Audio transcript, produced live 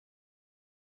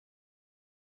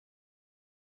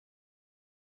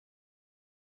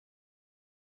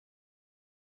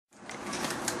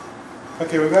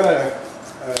Okay, we've got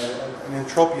an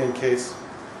Entropion case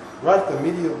right at the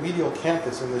medial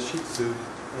canthus in the sheet suit,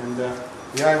 and the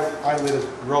eyelid is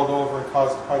rolled over and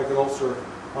caused quite a good ulcer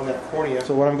on that cornea.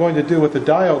 So what I'm going to do with the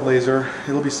diode laser,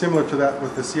 it'll be similar to that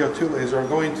with the CO2 laser. I'm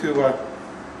going to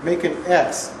make an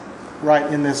X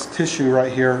right in this tissue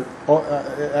right here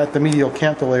at the medial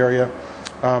canthal area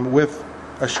with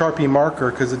a Sharpie marker,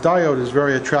 because the diode is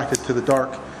very attracted to the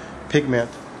dark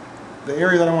pigment. The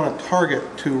area that I want to target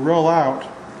to roll out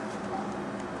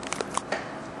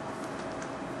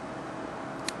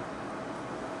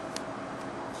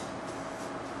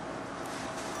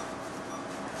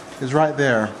is right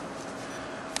there.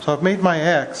 So I've made my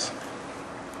X,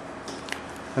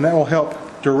 and that will help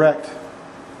direct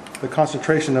the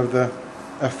concentration of the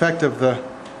effect of the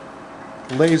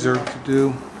laser to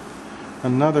do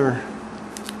another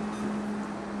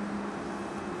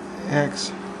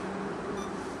X.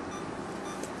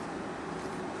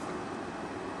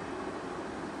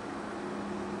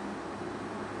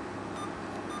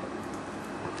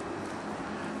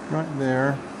 Right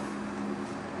there.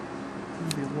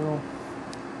 Maybe a little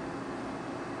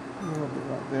bit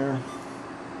right there.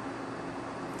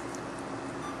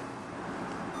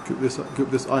 Goop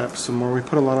this eye up some more. We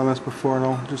put a lot on this before, and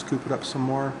I'll just goop it up some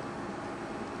more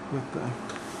with the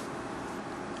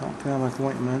ophthalmic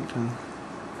ointment. And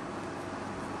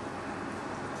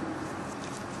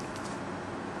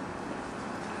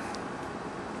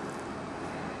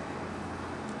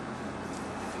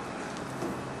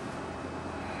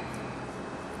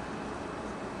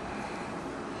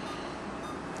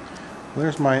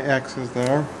there's my X's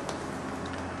there,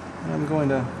 and I'm going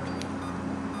to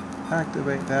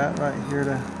activate that right here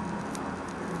to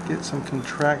get some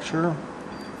contracture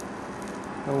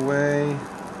away.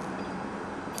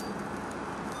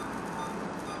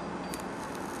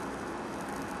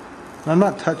 I'm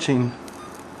not touching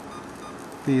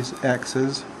these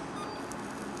X's,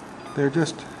 they're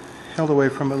just held away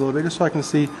from it a little bit just so I can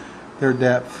see their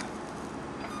depth.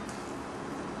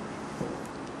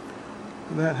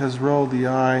 That has rolled the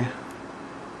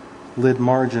eyelid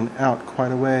margin out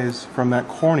quite a ways from that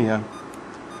cornea.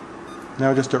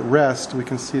 Now just at rest we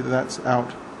can see that that's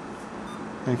out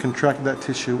and contracted that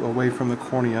tissue away from the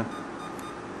cornea.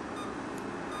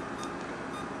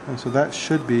 And so that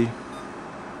should be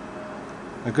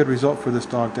a good result for this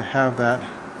dog, to have that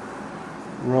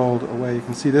rolled away. You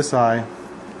can see this eye,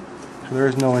 so there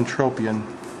is no entropion,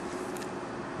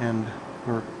 and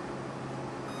we're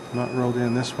not rolled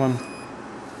in this one.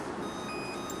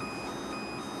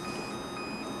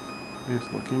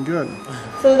 It's looking good.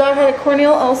 So the dog had a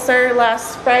corneal ulcer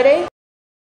last Friday,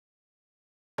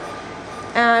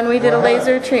 and we did a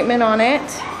laser treatment on it,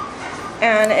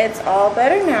 and it's all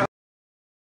better now.